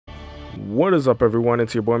What is up, everyone?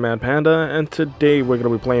 It's your boy Man Panda, and today we're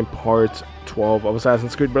gonna be playing part 12 of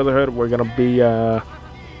Assassin's Creed Brotherhood. We're gonna be I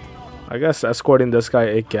guess escorting this guy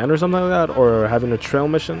again or something like that, or having a trail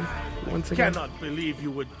mission once again. Cannot believe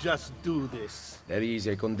you would just do this. There is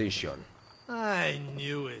a condition. I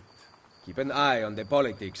knew it. Keep an eye on the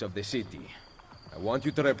politics of the city. I want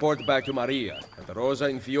you to report back to Maria and Rosa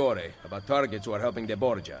and Fiore about targets who are helping the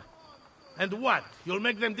Borgia. And what? You'll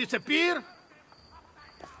make them disappear?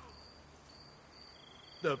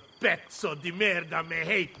 The pezzo di merda may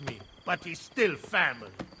hate me, but he's still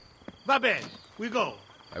family. Va bene, we go.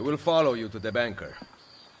 I will follow you to the banker.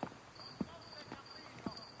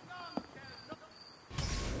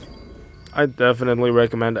 I definitely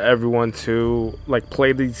recommend everyone to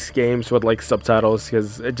play these games with subtitles,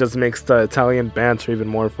 because it just makes the Italian banter even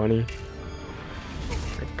more funny.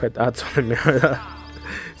 Put that on me.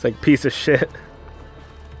 It's like piece of shit.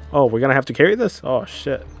 Oh, we're gonna have to carry this? Oh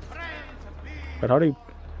shit. But how do you...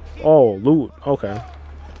 Oh, loot. Okay.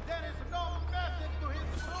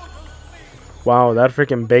 Wow, that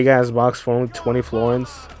freaking big ass box for only 20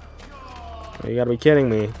 florins. Oh, you gotta be kidding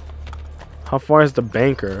me. How far is the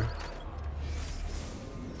banker?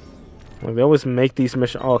 Like, they always make these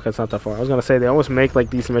missions. Oh, okay, it's not that far. I was gonna say they always make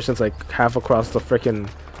these missions half across the freaking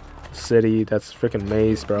city. That's freaking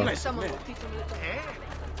maze, bro.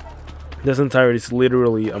 This entirety is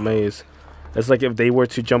literally a maze. It's like if they were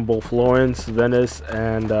to jumble Florence, Venice,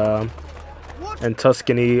 and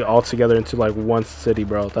Tuscany all together into one city,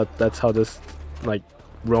 bro. That's how this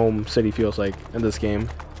Rome city feels like in this game.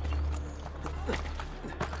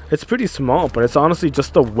 It's pretty small, but it's honestly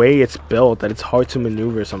just the way it's built that it's hard to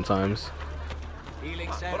maneuver sometimes.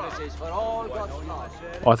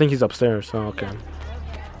 Oh, I think he's upstairs. Oh, okay.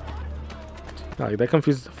 That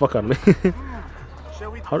confused the fuck out of me.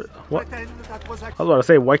 What? I was about to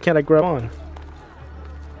say, why can't I grab on?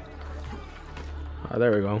 Ah,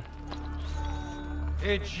 there we go.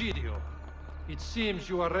 Egidio, it seems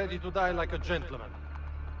you are ready to die like a gentleman.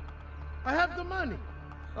 I have the money.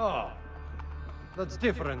 Oh, that's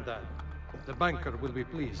different then. The banker will be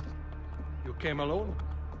pleased. You came alone?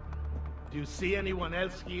 Do you see anyone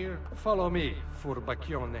else here? Follow me,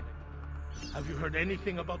 Furbacchione. Have you heard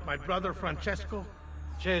anything about my brother Francesco?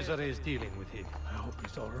 Cesare is dealing with him. I hope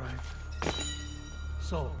he's all right.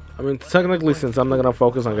 So, I mean, technically, since I'm not gonna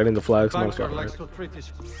focus on getting the flags, most Banker right? likes to treat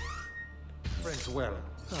his friends well.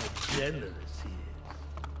 how generous he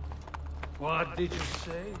is. What did you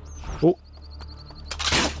say? Oh.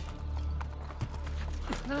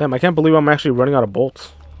 Damn, I can't believe I'm actually running out of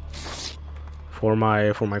bolts for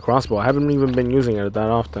my crossbow. I haven't even been using it that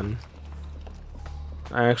often.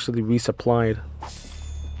 I actually resupplied.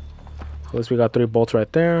 At least we got 3 bolts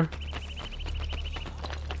right there.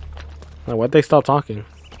 Like, why'd they stop talking?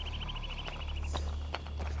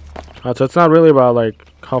 So it's not really about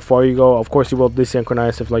how far you go. Of course you will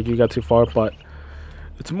desynchronize if you got too far, but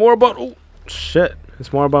it's more about... Oh shit.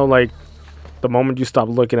 It's more about the moment you stop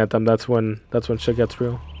looking at them, that's when shit gets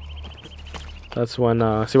real. That's when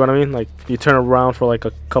see what I mean? You turn around for a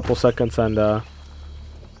couple seconds and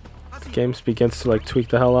games begins to tweak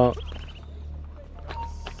the hell out.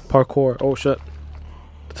 Parkour. Oh shit.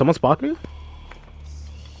 Did someone spot me?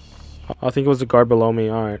 I think it was the guard below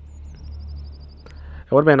me. Alright.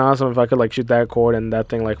 It would have been awesome if I could shoot that cord and that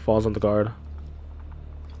thing falls on the guard.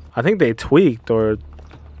 I think they tweaked, or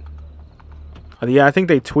yeah, I think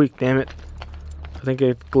they tweaked, damn it. I think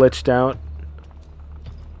it glitched out.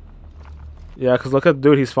 Yeah, because look at the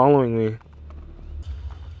dude, he's following me.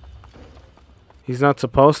 He's not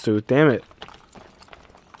supposed to, damn it.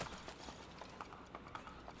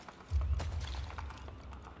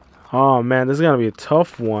 Oh man, this is gonna be a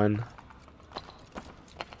tough one.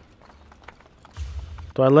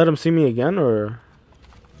 Do I let him see me again, or?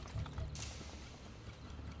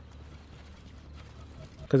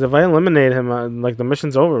 Because if I eliminate him, the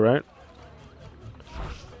mission's over, right?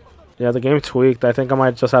 Yeah, the game tweaked. I think I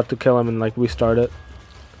might just have to kill him and restart it.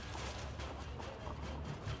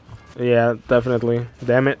 Yeah, definitely.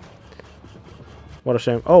 Damn it. What a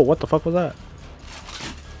shame. Oh, what the fuck was that?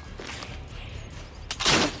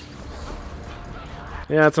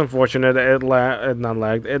 Yeah, it's unfortunate. It not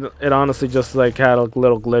lagged. It honestly just had a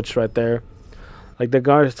little glitch right there. The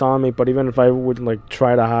guard saw me, but even if I would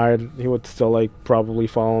try to hide, he would still probably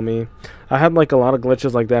follow me. I had a lot of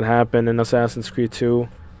glitches like that happen in Assassin's Creed 2.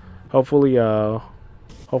 Hopefully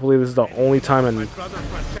hopefully this is the only time and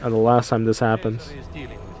the last time this happens. I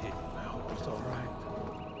hope he's all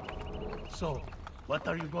right. So, what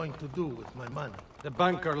are you going to do with my money? The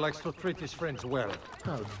banker likes to treat his friends well.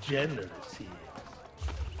 How generous he is.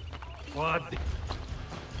 What?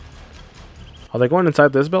 Are they going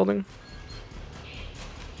inside this building?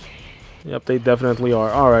 Yep, they definitely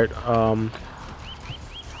are. Alright,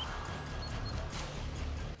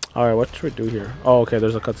 alright, what should we do here? Oh, okay,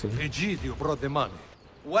 there's a cutscene. Egidio brought the money.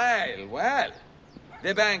 Well, well.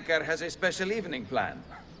 The banker has a special evening planned.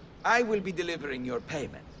 I will be delivering your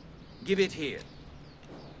payment. Give it here.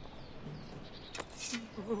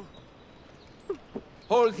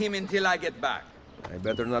 Hold him until I get back. I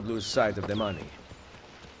better not lose sight of the money.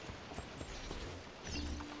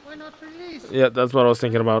 Why not release? Yeah, that's what I was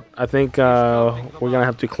thinking about. I think we're gonna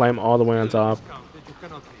have to climb all the way on top.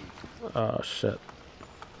 Oh shit.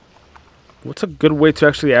 What's a good way to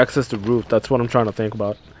actually access the roof? That's what I'm trying to think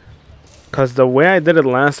about. Cause the way I did it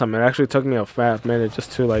last time, it actually took me a fat minute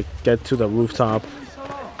just to like get to the rooftop.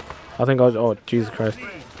 I think I'll, oh Jesus Christ.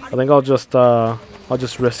 I think I'll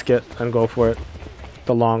just risk it and go for it.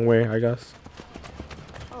 The long way, I guess.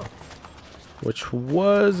 Which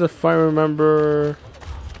was, if I remember,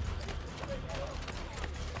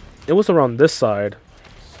 it was around this side.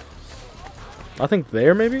 I think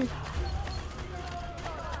there maybe?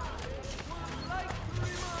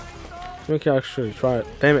 We can actually try it.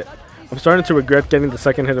 Damn it. I'm starting to regret getting the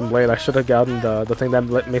second hidden blade. I should have gotten the thing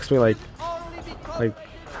that makes me like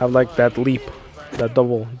have like that leap, that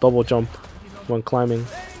double jump when climbing.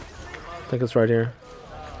 I think it's right here.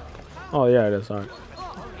 Oh yeah, it is. Alright.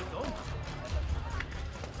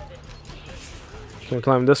 Can we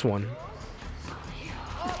climb this one?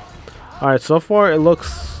 Alright, so far it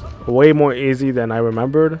looks way more easy than I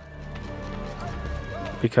remembered.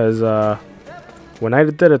 Because when I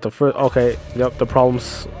did it the first, okay, yep, the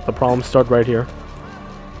problems start right here.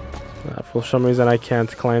 For some reason I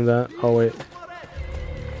can't climb that. Oh wait.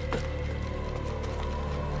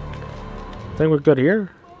 I think we're good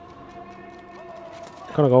here.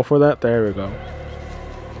 Gonna go for that. There we go.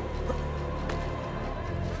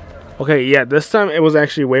 Okay, yeah, this time it was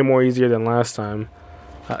actually way more easier than last time.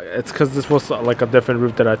 It's because this was like a different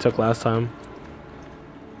route that I took last time.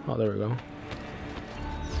 Oh, there we go.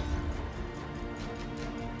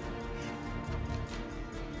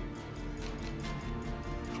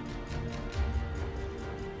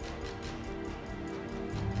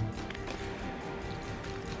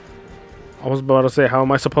 I was about to say, how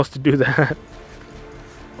am I supposed to do that?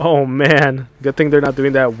 Oh man, good thing they're not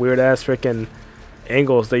doing that weird ass freaking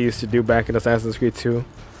angles they used to do back in Assassin's Creed 2,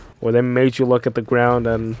 where they made you look at the ground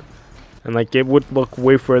and like it would look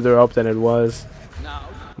way further up than it was.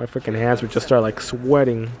 My freaking hands would just start like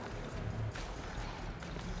sweating.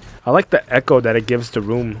 I like the echo that it gives the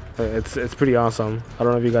room. It's pretty awesome. I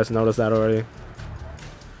don't know if you guys noticed that already.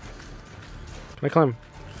 Can I climb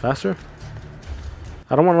faster?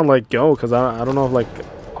 I don't want to like go because I don't know if like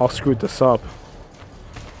I'll screw this up.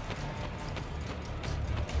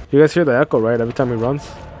 You guys hear the echo, right? Every time he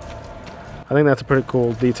runs. I think that's a pretty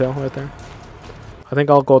cool detail right there. I think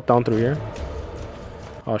I'll go down through here.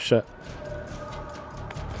 Oh shit.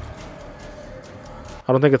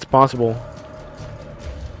 I don't think it's possible.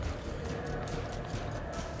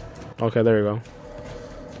 Okay, there you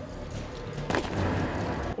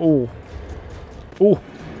go. Ooh. Ooh.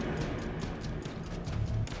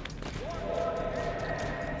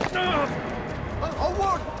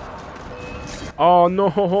 Oh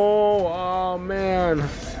no! Oh man!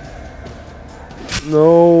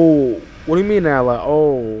 No! What do you mean, Ally?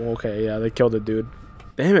 Oh, okay, yeah, they killed the dude.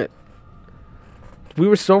 Damn it! We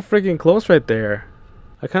were so freaking close right there.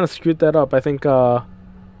 I kind of screwed that up. I think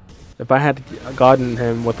if I had gotten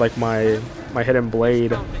him with like my hidden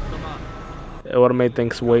blade, it would have made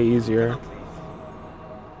things way easier.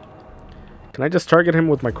 Can I just target him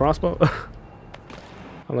with my crossbow?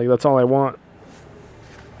 I'm like, that's all I want.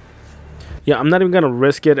 Yeah, I'm not even gonna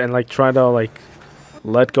risk it and like try to like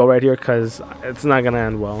let go right here because it's not gonna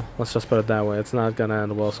end well. Let's just put it that way. It's not gonna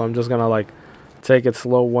end well. So I'm just gonna like take it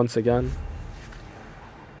slow once again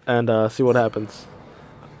and see what happens.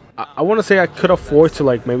 I want to say I could afford to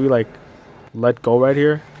like maybe like let go right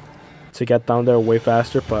here to get down there way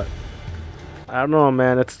faster, but I don't know,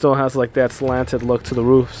 man. It still has like that slanted look to the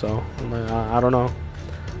roof, so I don't know.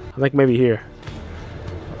 I think maybe here.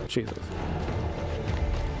 Oh, Jesus.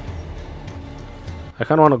 I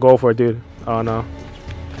kind of want to go for it, dude. Oh, no.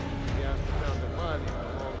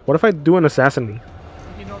 What if I do an assassin?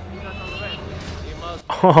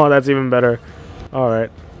 Oh, that's even better. Alright.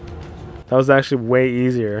 That was actually way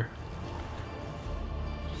easier.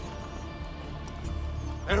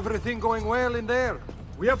 Everything going well in there?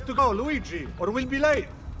 We have to go, Luigi, or we'll be late.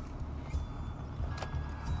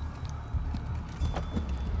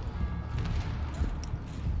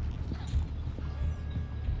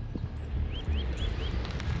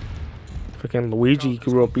 Freaking Luigi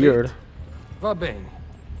grew a beard. Va bene.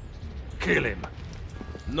 Kill him.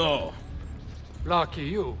 No, Lucky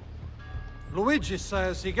you. Luigi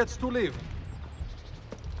says he gets to live.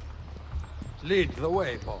 Lead the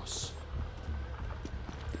way, boss.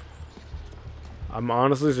 I'm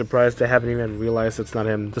honestly surprised they haven't even realized it's not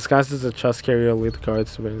him. Disguised as a chest carrier, lead the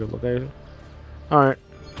cards to a good location. Alright.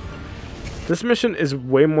 This mission is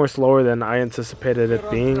way more slower than I anticipated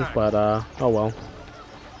it being, but oh well.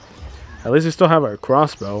 At least we still have our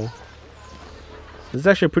crossbow. This is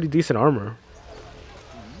actually pretty decent armor.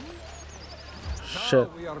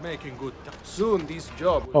 Shit. We are making good time. Soon this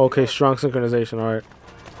job will Oh, okay, strong synchronization, alright.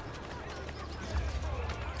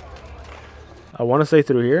 I want to say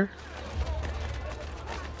through here.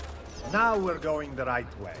 Now we're going the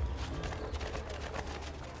right way.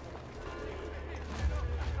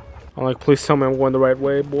 I'm like, please tell me I'm going the right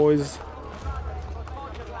way, boys.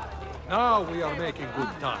 Now we are making good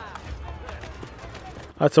time.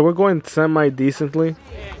 Alright, so we're going semi-decently.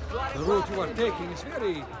 The route you are taking is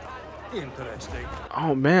very interesting.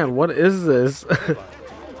 Oh man, what is this?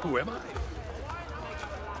 Who am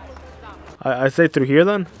I say through here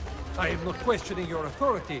then? I am not questioning your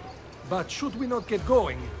authority, but should we not get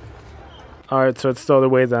going? Alright, so it's the other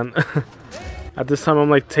way then. At this time I'm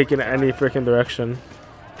like taking any freaking direction.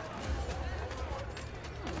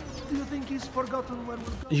 Do you think he's forgotten where we're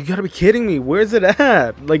going? You gotta be kidding me. Where's it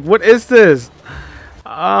at? Like, what is this?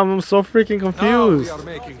 I'm so freaking Now we confused. are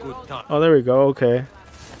making good time. Oh, there we go. Okay.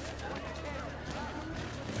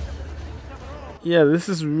 Yeah, this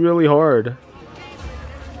is really hard.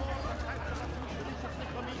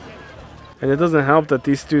 And it doesn't help that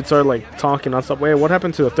these dudes are like talking on stuff. Wait, what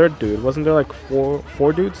happened to the third dude? Wasn't there like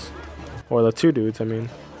four dudes? Or the two dudes, I mean.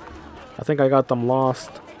 I think I got them lost.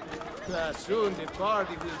 soon the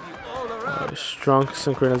party will be all around. Strong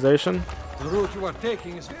synchronization. The route you are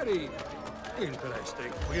taking is very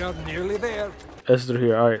interesting. We are nearly there. It's through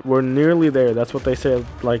here. Alright, we're nearly there. That's what they said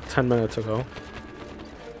like 10 minutes ago.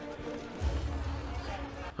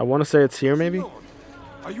 I want to say it's here, maybe?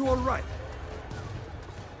 Are you all right?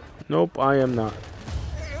 Nope, I am not.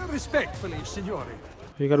 Respectfully, signore.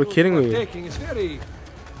 You gotta be kidding The route me. you are taking is very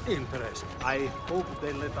interesting. I hope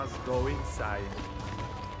they let us go inside.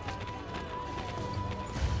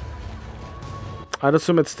 I'd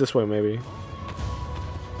assume it's this way, maybe.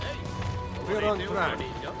 We're on track.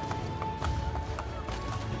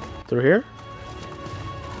 Through here?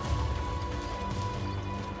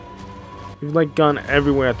 We've like gone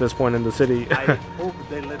everywhere at this point in the city. I hope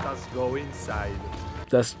they let us go inside.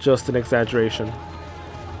 That's just an exaggeration.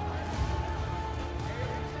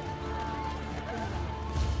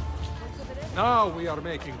 Now we are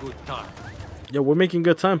making good time. Yeah, we're making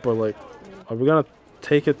good time, but like, are we gonna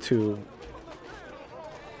take it to...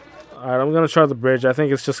 Alright, I'm gonna try the bridge. I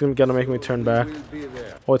think it's just gonna make me turn back. We'll be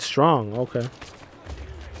there. Oh, it's strong. Okay.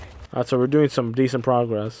 Alright, so we're doing some decent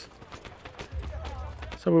progress.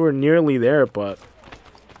 So we were nearly there, but...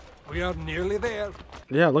 We are nearly there.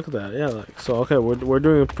 Yeah, look at that. Yeah, like, so okay, we're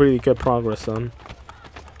doing pretty good progress then.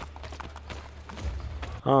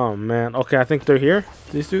 Oh man. Okay, I think they're here.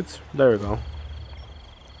 These dudes. There we go.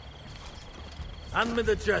 Hand me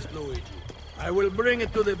the chest, Luigi. I will bring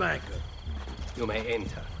it to the banker. You may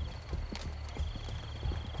enter.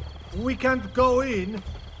 We can't go in.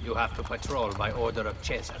 You have to patrol by order of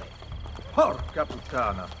Cesare. Porca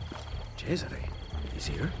puttana. Cesare, he's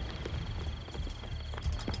here?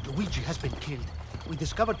 Luigi has been killed. We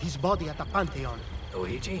discovered his body at the Pantheon.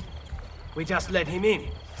 Luigi? We just let him in.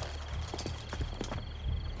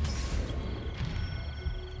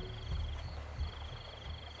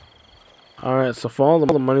 Alright, so follow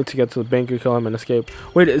the money to get to the banker, kill him, and escape.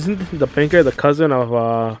 Wait, isn't the banker the cousin of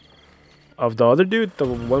the other dude? The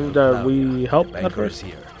one that we helped at Banker is first?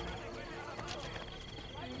 here.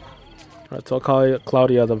 Alright, so I'll call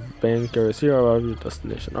Claudia the banker is here, or your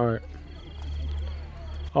destination. Alright.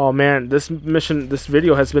 Oh man, this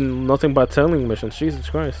video has been nothing but telling missions. Jesus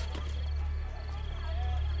Christ.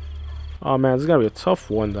 Oh man, this is gonna be a tough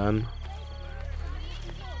one then.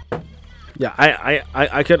 Yeah,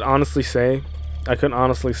 I could honestly say,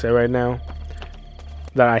 right now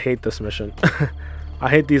that I hate this mission. I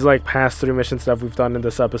hate these like past 3 missions that we've done in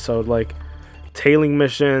this episode, like tailing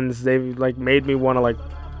missions. They've like made me want to like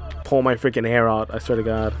pull my freaking hair out. I swear to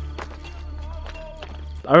God.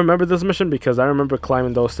 I remember this mission because I remember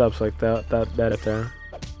climbing those steps like that right there.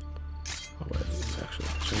 Oh wait, actually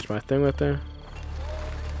change my thing right there.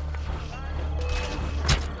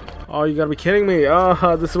 Oh, you gotta be kidding me.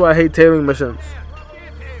 Oh, this is why I hate tailing missions.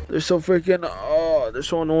 They're so freaking, oh, they're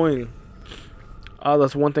so annoying. Oh,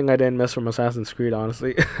 that's one thing I didn't miss from Assassin's Creed,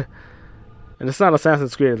 honestly. And it's not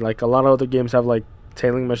Assassin's Creed. Like, a lot of other games have, like,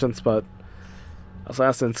 tailing missions, but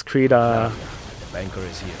Assassin's Creed, Banker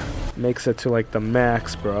is here. Makes it to like the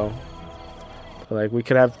max, bro. Like we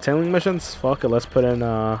could have tailing missions. Fuck it, let's put in.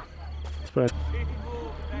 Look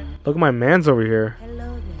at my man's over here.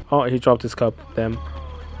 Oh, he dropped his cup. Damn.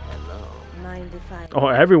 Oh,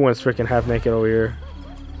 everyone's freaking half naked over here.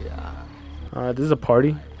 This is a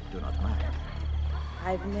party.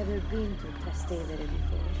 I've never been to Trastevere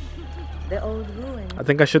before. The old ruin. I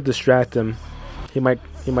think I should distract him. He might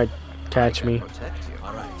catch me.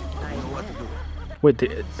 Wait,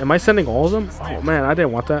 am I sending all of them? Oh man, I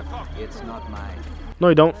didn't want that. It's not mine. No,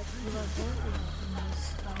 you don't.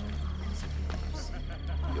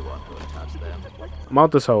 You want to touch them? I'm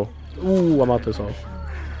out this hole. Ooh, I'm out this hole.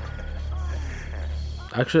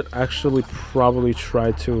 I should actually probably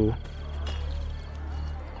try to.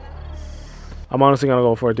 I'm honestly gonna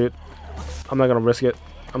go for it, dude. I'm not gonna risk it.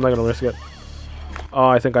 Oh,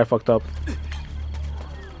 I think I fucked up.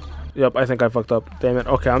 Yep, I think I fucked up. Damn it.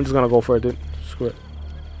 Okay, I'm just gonna go for it, dude. Screw it.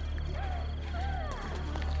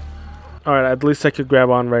 Alright, at least I could grab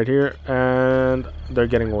on right here. And they're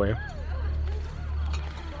getting away.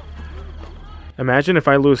 Imagine if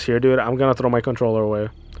I lose here, dude. I'm gonna throw my controller away.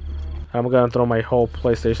 I'm gonna throw my whole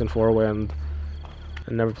PlayStation 4 away and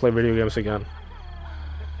never play video games again.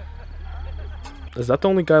 Is that the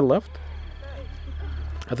only guy left?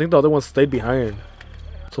 I think the other one stayed behind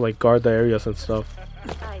to like guard the areas and stuff.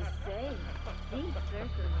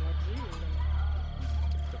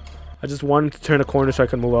 I just wanted to turn a corner so I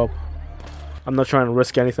can move up. I'm not trying to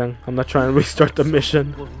risk anything. I'm not trying to restart the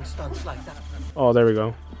mission. Oh, there we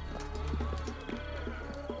go.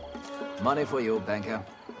 Money for you, banker.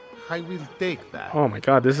 I will take that. Oh my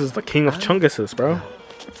god, this is the king of chunguses, bro.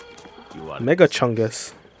 Mega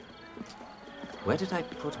chungus. Where did I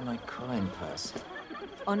put my coin purse?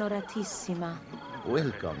 Onoratissima.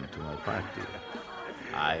 Welcome to my party.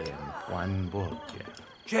 I am Juan Borgia.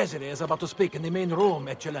 Cesare is about to speak in the main room,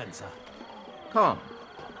 Eccellenza. Come.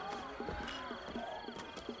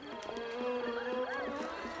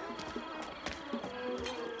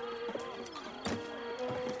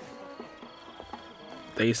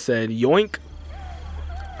 They said yoink.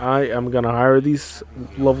 I am gonna hire these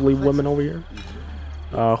lovely women over here.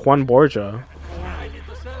 Juan Borgia.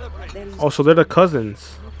 Oh, so they're the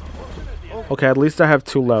cousins. Okay, at least I have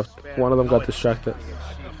 2 left. One of them got distracted.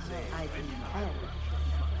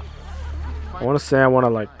 I want to say I want to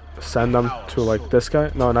like send them to like this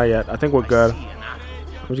guy. No, not yet. I think we're good.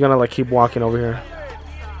 I'm just gonna like keep walking over here.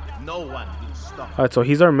 Alright, so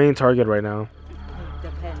he's our main target right now.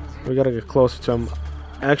 We gotta get closer to him.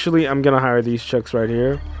 Actually, I'm gonna hire these chicks right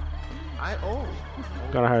here.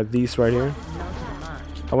 Gonna hire these right here.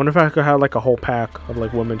 I wonder if I could have like a whole pack of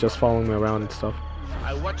like women just following me around and stuff.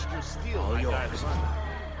 I watched you steal my guard's money.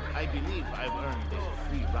 I believe I've earned a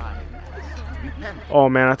free ride. Oh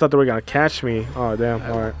man, I thought they were gonna catch me. Oh damn,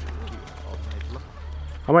 alright.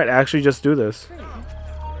 I might actually just do this.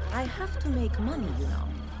 I have to make money, you know.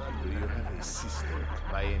 Do you have a sister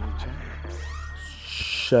by any chance?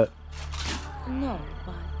 Shit. No,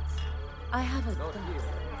 but I have a daughter.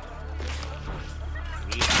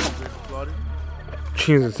 300 florin?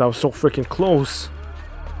 Jesus, that was so freaking close.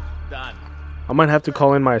 Done. I might have to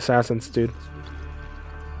call in my assassins, dude.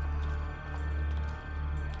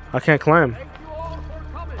 I can't climb.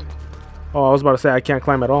 Oh, I was about to say I can't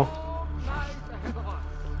climb at all.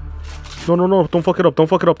 No, no, no, don't fuck it up, don't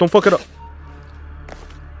fuck it up, don't fuck it up.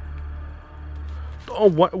 Oh,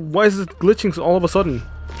 why is it glitching all of a sudden?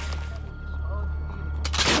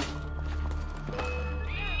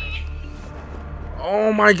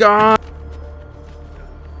 Oh my god.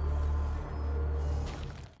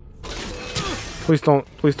 Please don't,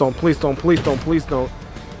 please don't, please don't, please don't, please don't.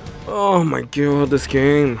 Oh my god, this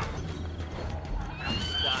game.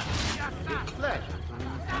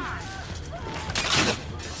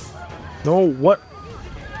 No, what?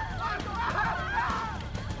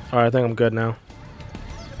 Alright, I think I'm good now.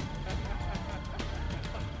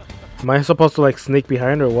 Am I supposed to like sneak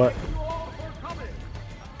behind or what?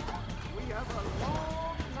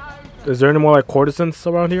 Is there any more like courtesans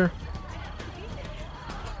around here?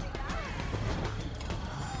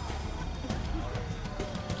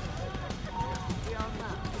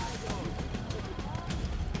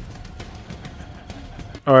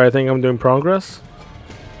 Alright, I think I'm doing progress.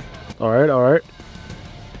 Alright, alright.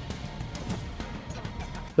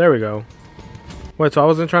 There we go. Wait, so I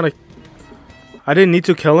wasn't trying to... I didn't need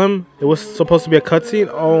to kill him? It was supposed to be a cutscene?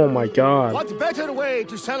 Oh my god. What better way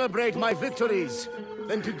to celebrate my victories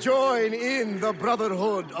than to join in the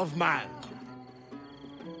Brotherhood of Man?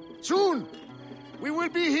 Soon, we will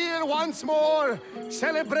be here once more,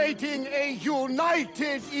 celebrating a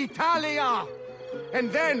united Italia.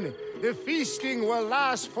 And then, The feasting will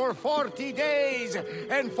last for 40 days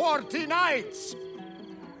and 40 nights.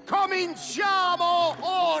 Cominciamo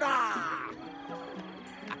ora!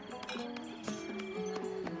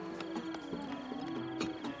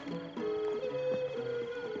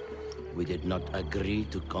 We did not agree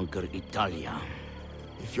to conquer Italia.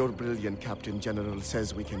 If your brilliant Captain General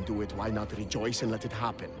says we can do it, why not rejoice and let it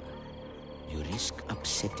happen? You risk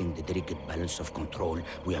upsetting the delicate balance of control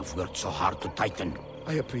we have worked so hard to tighten.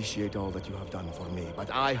 I appreciate all that you have done for me,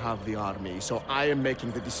 but I have the army, so I am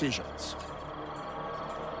making the decisions.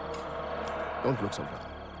 Don't look so bad.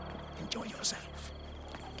 Enjoy yourself.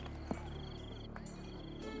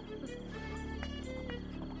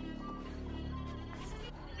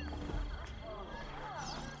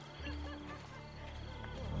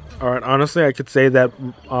 Alright, honestly, I could say that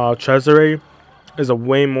Cesare is a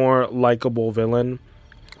way more likable villain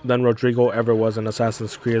than Rodrigo ever was in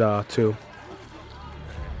Assassin's Creed 2.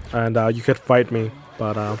 And you could fight me,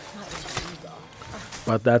 but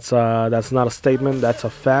that's not a statement. That's a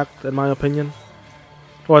fact, in my opinion.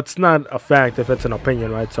 Well, it's not a fact if it's an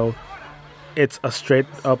opinion, right? So it's a straight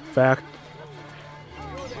up fact.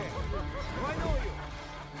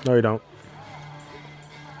 No, you don't.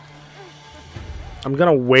 I'm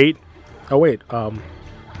gonna wait. Oh wait. Oh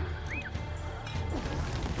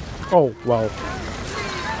well.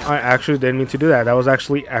 I actually didn't mean to do that. That was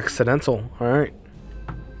actually accidental. All right.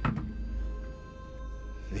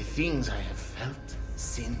 The things I have felt,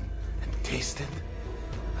 seen, and tasted,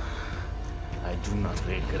 I do not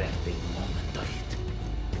regret a moment of it.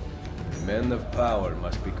 Men of power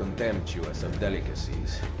must be contemptuous of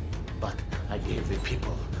delicacies. But I gave the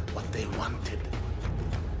people what they wanted.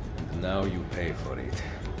 And now you pay for it.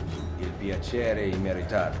 Il piacere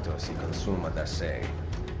immeritato si consuma da sé.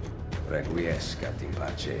 Requiescat in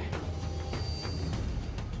pace.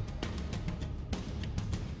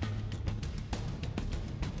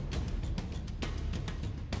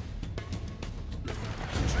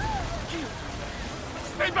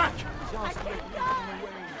 Stay back!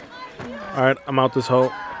 Alright, I'm out this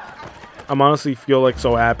hole. I'm honestly feel like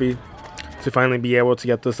so happy to finally be able to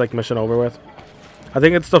get this like mission over with. I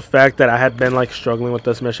think it's the fact that I had been like struggling with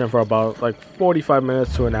this mission for about like 45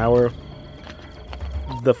 minutes to an hour.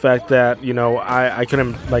 The fact that, you know, I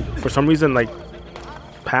couldn't like for some reason like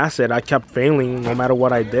pass it. I kept failing no matter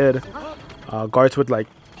what I did. Guards would like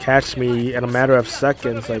catch me in a matter of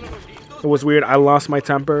seconds. Like it was weird. I lost my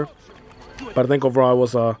temper, but I think overall it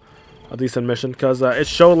was a decent mission because it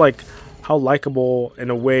showed like how likable in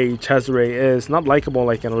a way Cesare is. Not likable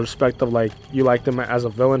like in respect of like you liked him as a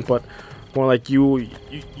villain, but more like you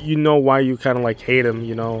know why you kind of like hate him,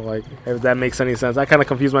 you know, like if that makes any sense. I kind of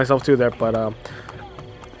confused myself too there, but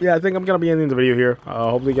yeah, I think I'm gonna be ending the video here.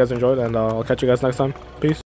 Hopefully you guys enjoyed, and I'll catch you guys next time. Peace.